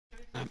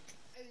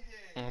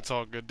It's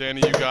all good.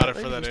 Danny, you got it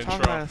for that Talking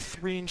intro. about a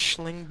 3-inch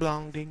sling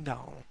blong ding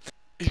dong.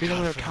 You We don't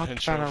got it ever for that talk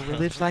intro, about our bro.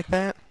 religions like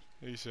that.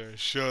 He said,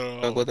 shut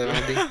Fuck up. with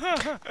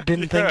that,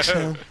 Didn't think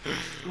so.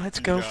 Let's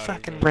You go got it,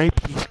 fucking bro. rape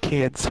these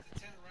kids.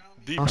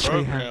 I'll show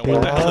you how to Deprogram. do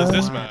What the hell is it.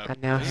 this I map?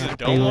 now This is a have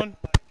to dumb do one?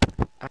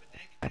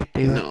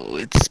 it. No,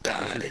 it's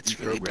bad. It's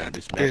really Deprogram. bad.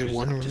 This map There's is-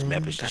 one this room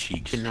map is that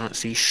cheeks. you cannot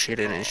see shit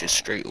in. It's just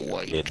straight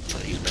white. Yeah, Like,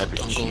 this map is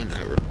don't go in cheeks.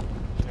 that room.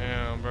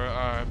 Damn, bro.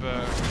 Alright,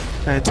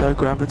 bet.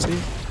 Anti-gravity.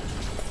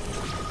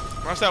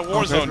 What's that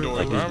Warzone door,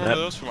 Like bro? I this remember map,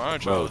 those from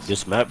Iron bro, Trials.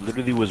 this map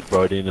literally was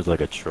brought in as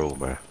like a troll,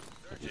 bro.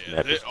 This Yeah,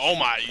 map is, oh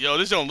my, yo,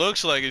 this don't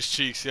look like his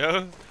cheeks,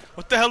 yo.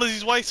 What the hell is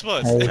these white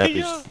spots? map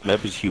Yo. is,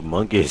 map is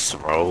humongous,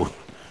 bro.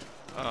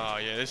 Oh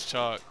yeah, it's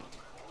chalk.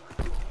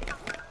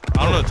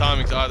 I don't know the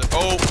timings either.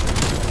 Oh,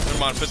 never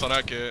mind, piss on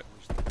that kid.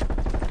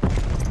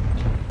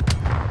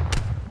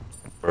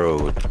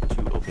 Bro,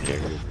 too open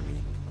area for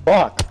me.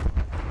 Fuck.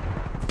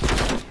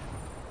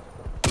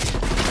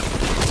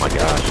 Oh my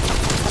gosh.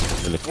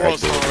 In the crack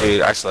World's door. hard.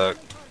 Dude, I suck.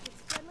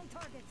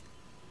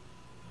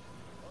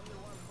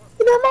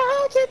 No more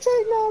hockey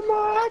team, no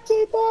more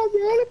hockey ball,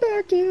 you're the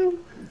bear team.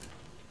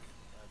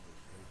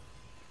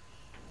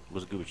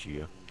 What's good with you,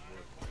 yo?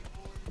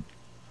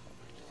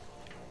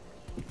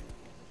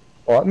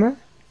 What, man?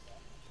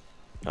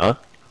 Huh?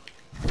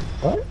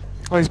 What?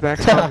 Oh, he's back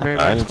spawn. Very I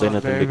back didn't say spawn.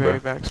 nothing, Very, big bro. very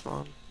back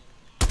spawn.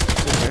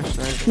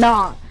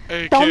 Nah,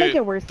 Hey don't kid, make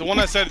it worse. the one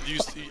that said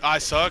I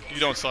suck, you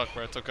don't suck,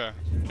 bro. It's okay.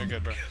 You're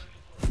good, bro.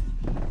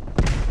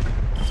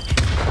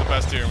 The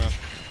best here, man.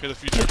 You're the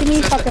future. Give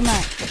me fucking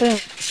that. Boom.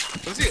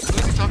 Who's he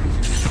talking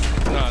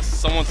to? Nah,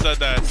 someone said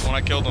that when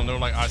I killed them, they were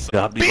like, I suck.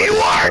 I'll be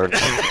like,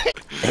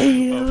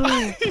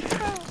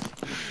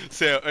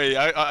 So, hey,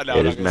 no, yeah, I'm this not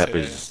gonna map say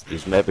is that.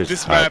 this map is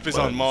This hot map is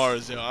on buns.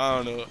 Mars, yo. I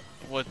don't know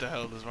what the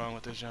hell is wrong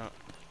with this jump.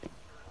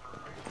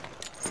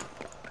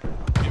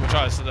 People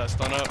try to set that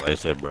stun up. Like I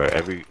said, bro,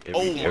 every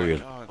Oh my area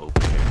is God.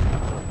 open.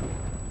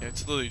 Yeah,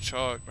 it's literally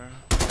chalk, bro.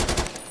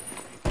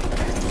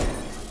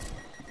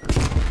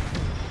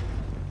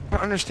 I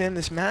don't understand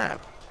this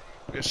map.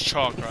 It's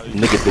chalk, bro.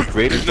 Nigga, the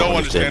creators There's no don't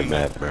understand the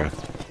understanding map,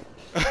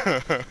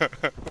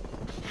 bro.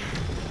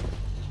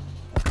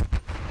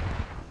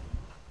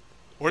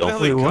 Where the hell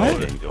Don't they fiend what? for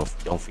going?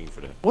 that. Don't fiend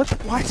for that. What?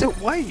 Why is it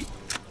white?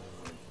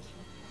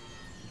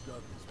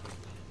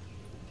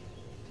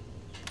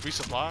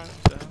 Resupply?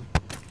 Yeah.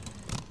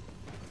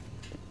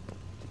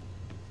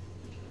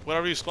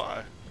 Whatever you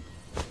supply.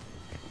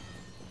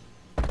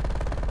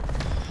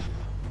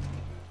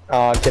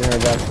 Oh, getting her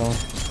back phone.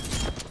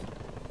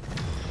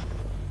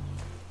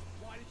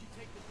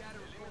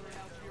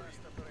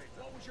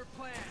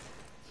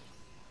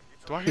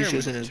 Do I hear He's him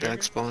using his interrogate?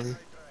 back spawn.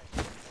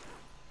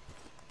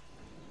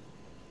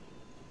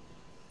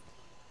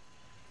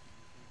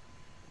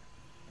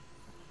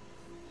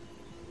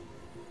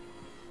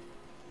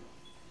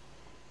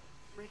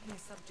 Breaking a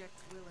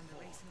subject's will and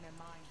erasing their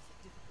minds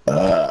is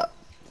difficult.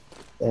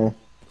 Yeah.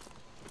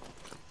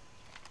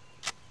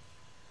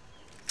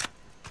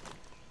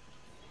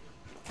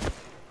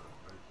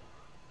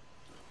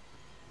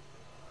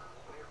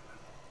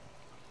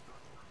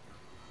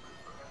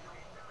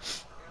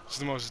 It's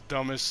the most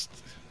dumbest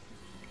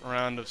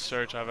round of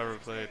search I've ever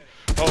played.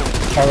 Oh,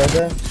 Oh, right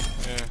there?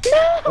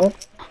 yeah.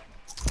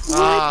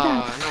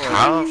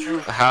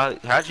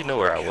 How'd you know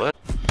where I was?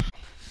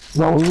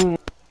 No. I'm gonna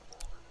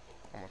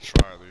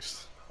try at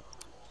least.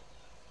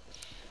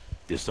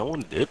 Did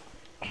someone dip?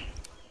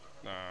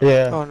 Nah.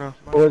 Yeah. Oh no.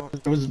 My fault.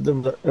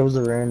 It was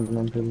a random,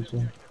 I'm pretty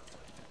sure.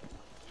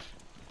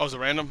 Oh, was it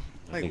random?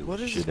 I Like, think what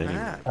it is was this shit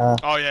anyway. map?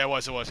 Oh yeah, it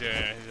was.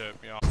 Yeah,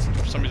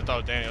 For some reason I thought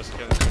it was Danny. I was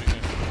getting this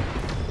video.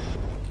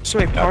 So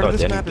wait, I part of thought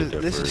this Danny map did is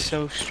that this is first.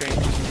 so strange to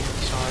me. I'm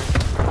sorry.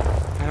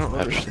 I don't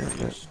Map is understand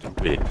fucking it.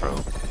 stupid, bro.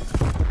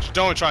 Just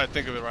don't try to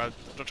think of it, right?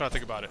 Don't try to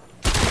think about it.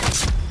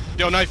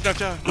 Yo, knife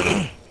down.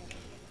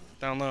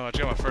 Down low. I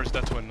just got my first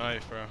death to a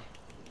knife, bro.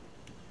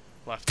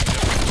 Left.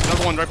 Yep.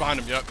 Another one right behind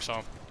him. Yep, saw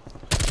him.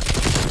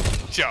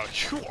 Yo,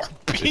 you are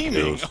beaming.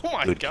 Kills. Oh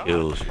my Good god.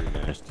 kills, you're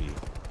nasty.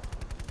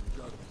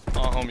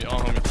 All homie.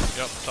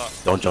 Yep, top.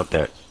 Don't jump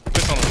that.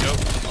 Piss on him, yep.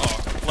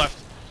 Oh, left.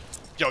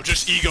 Yo,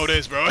 just ego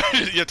this, bro.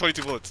 Yeah,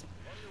 22 bullets.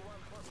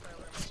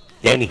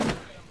 Danny!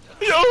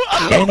 Yo,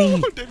 Danny!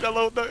 That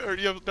low, or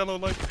you have that low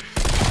knife.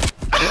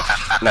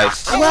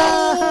 Nice.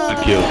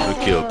 Good kill.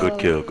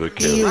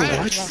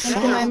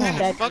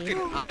 Fucking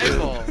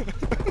eyeball.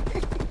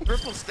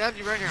 Purple stabbed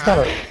you right in your Stop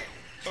eye. it.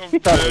 I'm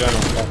Stop dead. it.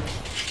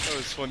 That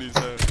was funny as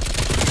hell.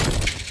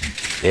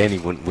 Danny,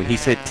 when he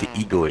said to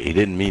ego it, he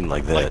didn't mean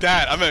like that. Like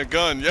that, I meant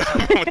gun, yeah.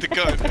 With the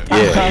gun.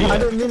 Yeah. I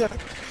didn't mean to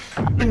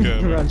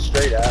Good, bro. run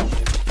straight at me.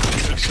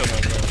 Shut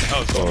up, bro. That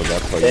was Oh, funny.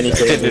 that's why Danny you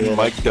said And it. then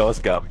Mike Dawes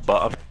got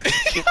bopped.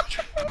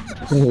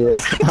 Yeah.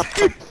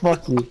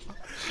 Fuck you.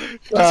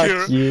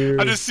 Fuck you.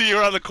 I just see you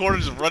around the corner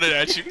just running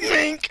at you.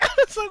 Mink!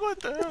 It's like, what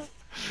the hell?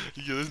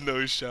 Yo, there's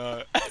no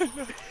shot.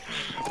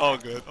 All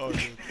good.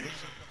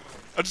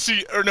 I just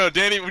see, or no,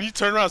 Danny, when you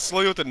turn around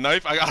slowly with the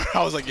knife, I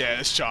was like, yeah,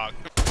 it's chalk.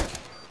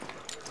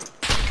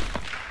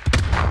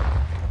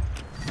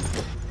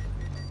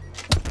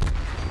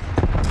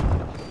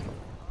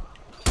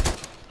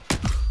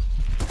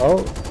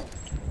 Oh.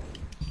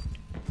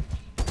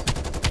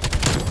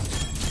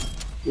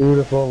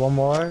 Beautiful. One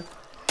more.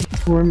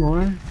 One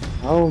more.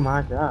 Oh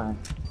my god.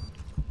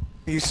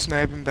 He's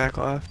sniping back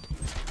left.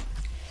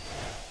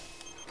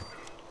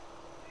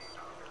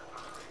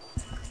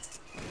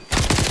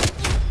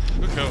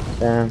 Good kill.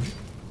 Damn.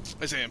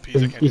 It's AMPs, I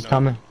can't He's do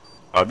coming.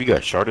 Oh, you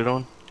got sharded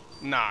on?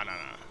 Nah.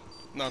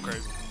 No,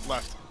 crazy.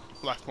 Left.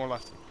 Left, more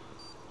left.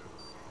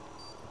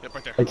 Yep,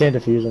 right there. I can't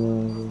defuse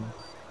him.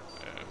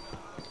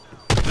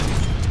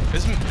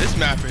 This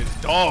map is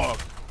dog.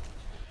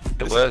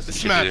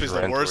 This map just is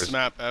the ran worst towards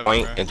map ever,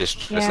 point bro. and just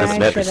This Yeah, I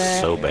map is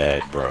shoulda. so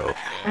bad, bro.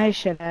 I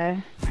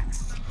shoulda.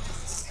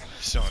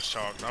 So much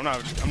chalk. I'm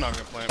not gonna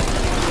play it.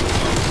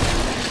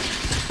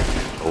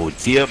 Oh,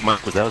 T.Eyob, Mike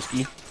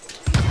Wazowski.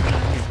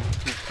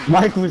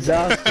 Mike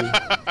Wazowski.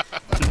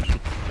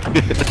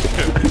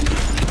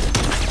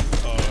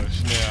 Oh,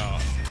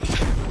 snap.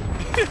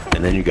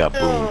 And then you got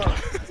boomed.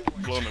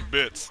 Blown to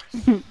bits.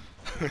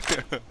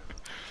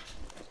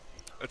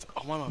 That's,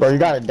 oh, my Bro, you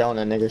got a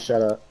donut, nigga.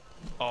 Shut up.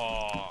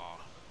 Oh.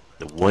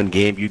 The one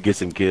game you get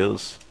some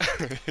kills.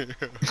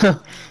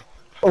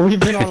 Oh, we've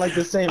been on like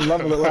the same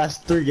level the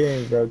last 3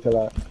 games, bro. Chill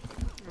out.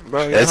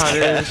 Bro, you know how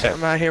it is.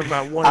 I'm out here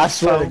about 1 I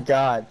swear to foul.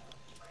 God.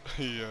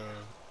 Yeah.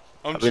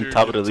 I'm I've been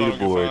top of the cheering,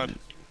 it's all gonna be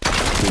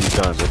leaderboard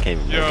 3 times. I can't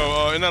fine. remember.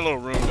 Yo, in that little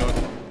room, though.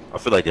 I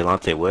feel like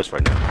Delonte West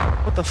right now.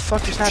 What the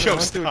fuck is happening? Yo, I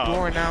went through a stop.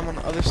 door and now I'm on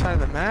the other side of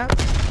the map?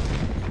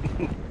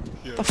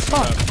 Yeah, The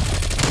fuck?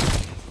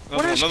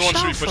 Another Where's one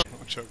should be Shot pushing.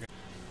 I'm choking.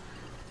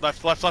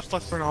 Left.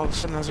 And all of a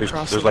sudden I was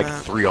across There's the like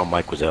map. 3 on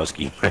Mike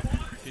Wazowski.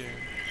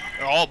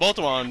 Yeah. Both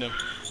are on him.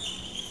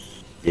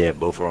 Yeah,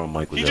 both are on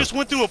Mike Wazowski. He just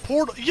went through a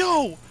portal.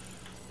 Yo!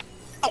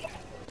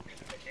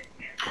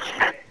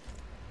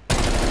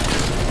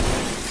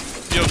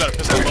 Yo, got a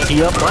pistol.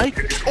 T.Eyob, Mike?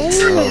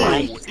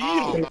 Oh!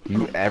 Ew.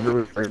 you ever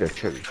refer to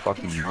shut your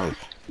fucking mouth.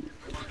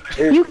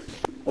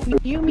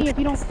 You me if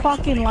you don't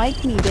fucking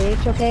like me,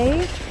 bitch,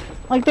 okay?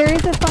 Like there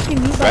is a fucking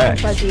mute button,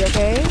 Facts. Fuzzy,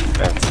 okay?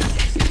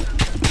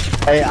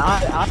 Hey,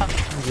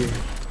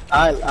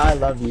 I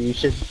love you. You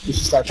should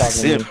start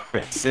talking to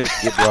me. Sim,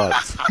 get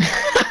blocks.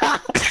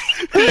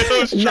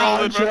 Eyo's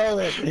Nah, I'm trolling, bro.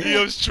 trolling.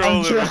 Eyo's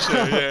trolling and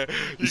shit, yeah.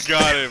 You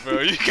got it,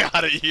 bro. You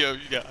got it, Eyo.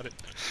 You got it.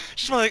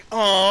 She's like,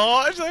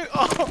 aww. She's like,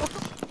 aww.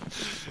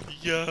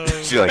 Yo.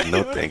 She's like,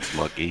 no thanks,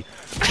 monkey.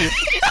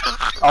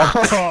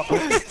 Oh,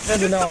 she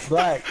doesn't know I'm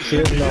black. She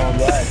doesn't know I'm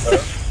black, bro. You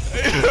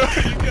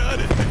got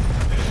it.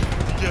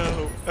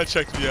 Yo. That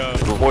checked me out.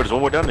 There's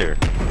one more down there.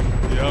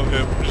 Yeah, I'm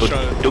hip. I'm just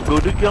trying to... Go,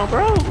 young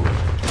bro.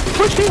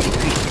 Push him.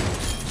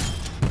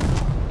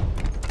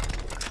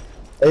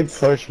 They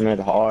push mid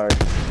hard.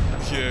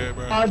 Yeah,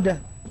 bro.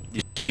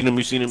 You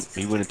seen him?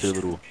 He went into a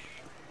little...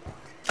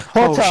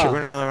 Hold Oh shit, top.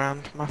 we're another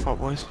round. My fault,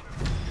 boys.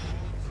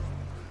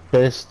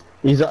 Pissed.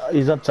 He's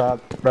up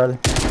top, brother.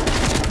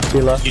 He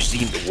left. You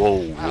seen the...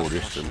 Whoa,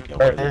 there's some...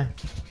 Right there.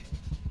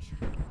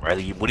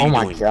 Riley, what are Oh you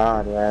my doing?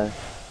 god, yeah.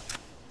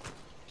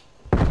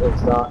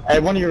 It's not. Hey,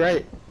 one to your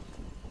right.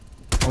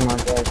 Oh my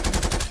god.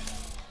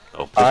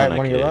 Oh, Alright,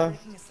 one to your left.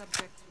 Taking a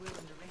subject's will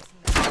and erasing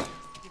their minds.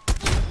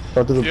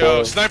 Go to the Yo,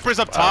 bullet. sniper's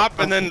up top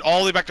and then all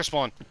the way back to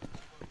spawn.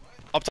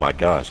 Up top. My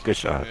gosh, good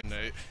shot.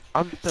 Nate.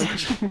 I'm the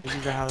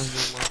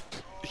houses.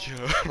 Yo,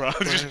 bro,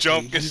 just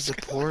jump. Use the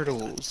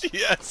portals.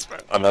 Yes, bro.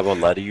 I'm not gonna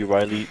lie to you,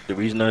 Riley. The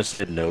reason I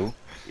said no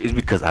is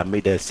because I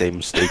made that same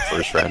mistake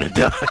first round and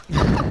died.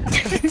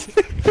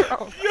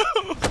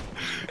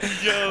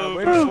 Yo,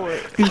 Wait bro. for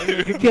it.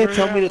 You can't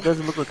tell me that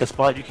doesn't look like a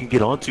spot you can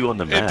get onto on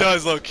the map. It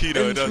does low key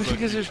though. It does. Especially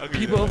because there's I'll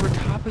give you people that. over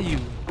top of you.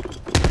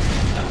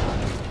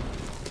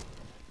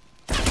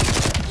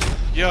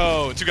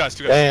 Yo, two guys.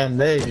 Damn,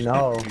 they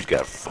know. You just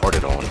got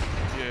farted on.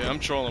 Yeah, I'm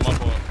trolling. My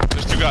fault.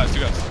 There's two guys.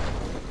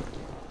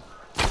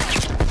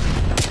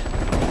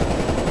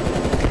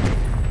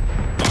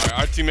 Alright,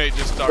 our teammate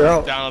just started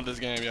Yo. down on this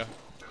game. Yeah,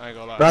 I ain't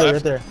gonna lie. Riley, right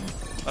left, there.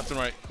 left and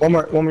right. One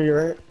more to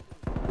your right.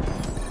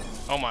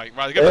 Oh my,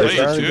 Riley, get Hey, blades,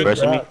 Riley, dude. Riley.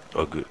 Pressing me?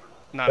 Oh, good.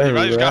 Nah, Hey,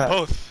 Riley just got rap.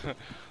 both.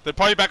 They're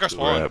probably back our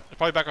spawn. Rap. They're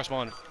probably back our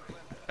spawn.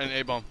 And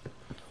A-bomb.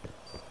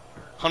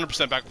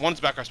 100% back. One's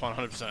back our spawn.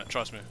 100%.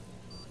 Trust me.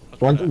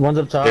 One's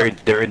up top.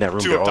 They're in that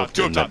room. Two They're up all top,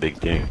 two in up that top. big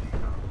thing.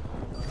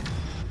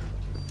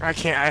 I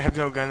have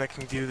no gun that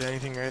can do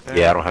anything right there.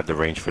 Yeah, I don't have the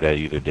range for that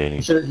either, Danny.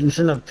 You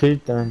shouldn't have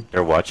peeked them.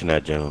 They're watching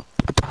that, Joe.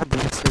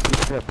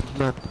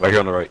 Right here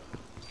on the right.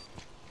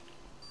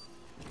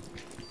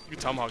 You can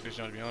tomahawk this,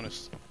 John, to be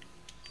honest.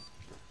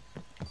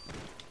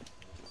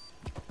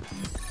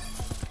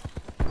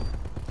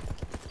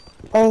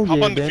 Oh Hop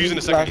yeah, on defuse in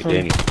a second. last one.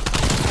 Danny.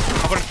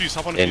 Hop on defuse,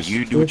 hop on defuse. And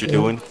you do what you're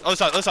doing. Other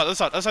side, Other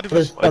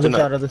defuse. Why other didn't I-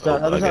 side, other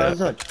side, Oh, other I side, got other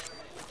side.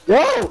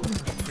 Whoa!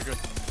 You're good.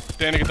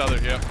 Danny, get the other,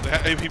 yeah.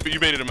 You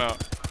baited him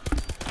out.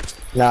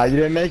 Nah, you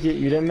didn't make it.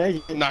 You didn't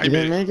make it. Nah, he you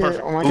didn't made it. make it.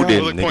 Perfect. Oh my Who god.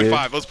 did, was nigga?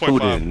 0.5, it was Who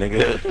 0.5. did,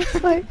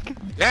 nigga? Like,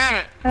 Damn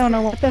it! I don't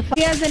know what the fuck.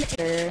 He has an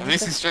error. At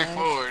least it's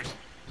straightforward.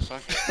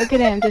 Fuck. Look at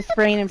him, just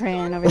spraying and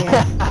praying over here.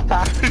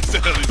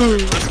 Respect.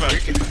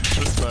 Respect.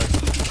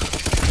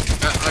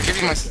 I'll give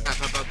you my snap.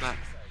 How about that?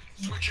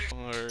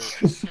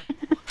 Alright.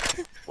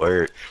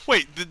 Word.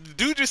 Wait, the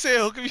dude just said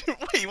he'll give you.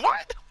 Wait,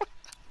 what?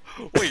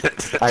 Wait, I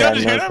John, got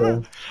did you hear that, bro?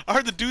 nothing. I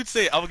heard the dude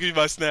say, "I'll give you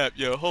my snap."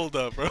 Yo, hold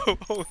up, bro.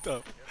 Hold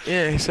up.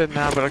 Yeah, he said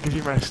nah, but I'll give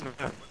you my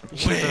snap. You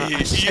should've been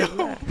like, I said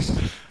Yo.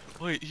 yes.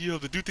 Wait, yo,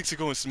 the dude thinks you're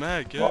going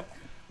smack, yo.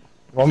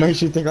 What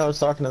makes you think I was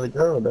talking to the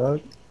girl,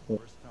 dog?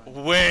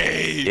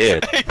 Wait. Yeah,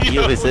 he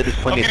Yo, always said it's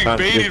plenty I'm of getting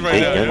times to baited get right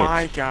big now. Oh dinner.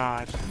 my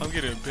god. I'm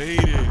getting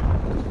baited.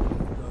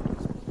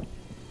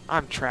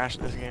 I'm trash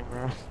in this game,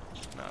 bro.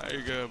 Nah,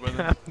 you're good,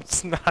 brother. I'm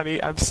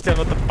snotty. I'm still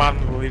at the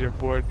bottom of the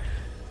leaderboard.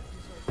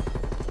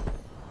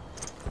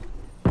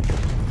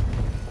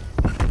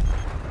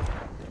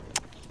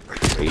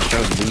 He's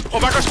trying to move Oh,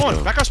 back us too, one.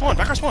 yo. Back us one.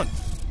 Back us one.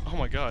 Oh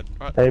my god.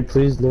 Alright. Hey,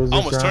 please lose I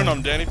this almost turned on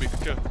round. him, Danny, but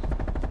good kill.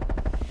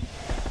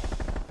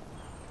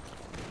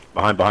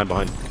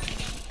 Behind.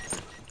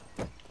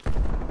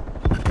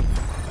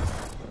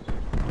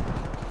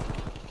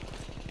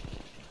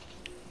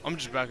 I'm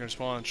just back in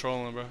spawn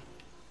trolling, bro.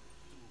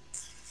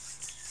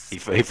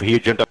 He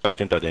jumped out,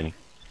 Danny.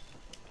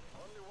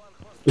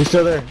 He's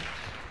still there.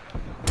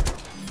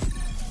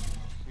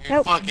 You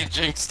Nope. fucking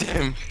jinxed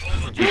him.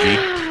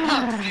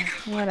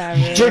 GG.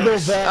 Whatever. Jiggle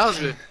That back. was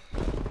good.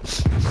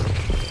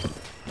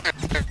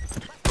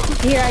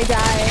 Here I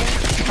die.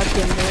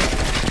 Fucking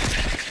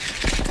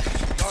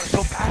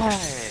So bad.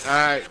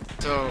 Alright,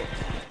 so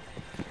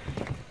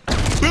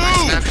Boom!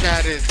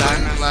 Snapchat is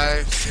Diamond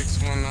Life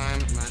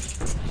 619.